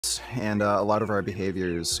and a lot of our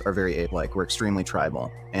behaviors are very ape-like. We're extremely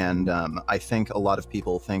tribal, and I think a lot of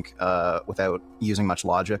people think without using much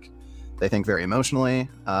logic. They think very emotionally,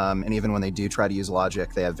 and even when they do try to use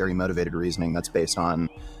logic, they have very motivated reasoning that's based on,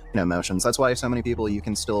 emotions. That's why so many people, you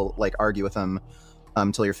can still argue with them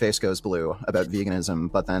till your face goes blue about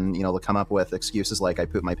veganism, but then they'll come up with excuses like I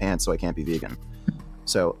poop my pants so I can't be vegan.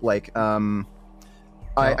 So I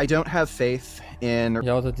don't have faith in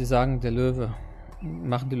Ja, oder die sagen, der Löwe.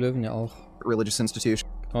 Machen die Löwen ja auch. Religious institutions.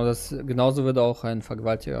 Genauso würde auch ein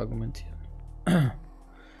Vergewaltiger argumentieren.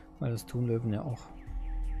 Weil das tun Löwen ja auch.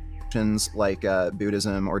 Like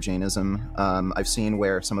Buddhism or Jainism. I've seen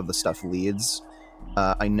where some of the stuff leads.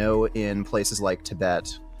 I know in places like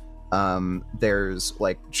Tibet, there's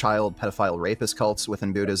child pedophile rapist cults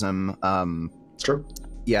within Buddhism. It's true.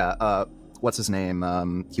 Yeah. What's his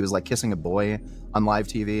name? He was kissing a boy on live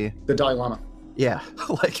TV. The Dalai Lama. Yeah.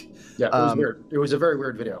 Yeah, it was weird. It was a very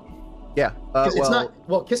weird video. Yeah.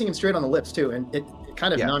 Kissing him straight on the lips too, and it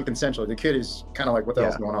kind of non-consensual. The kid is kind of what the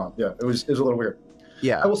hell's going on? Yeah, it was a little weird.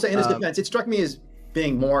 Yeah. I will say in his defense, it struck me as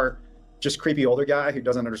being more just creepy older guy who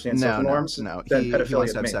doesn't understand social norms. No, than he pedophilia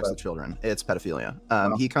wants to have sex with children. It's pedophilia.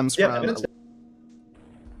 He comes from...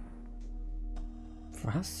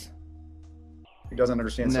 Was? He doesn't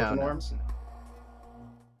understand social norms?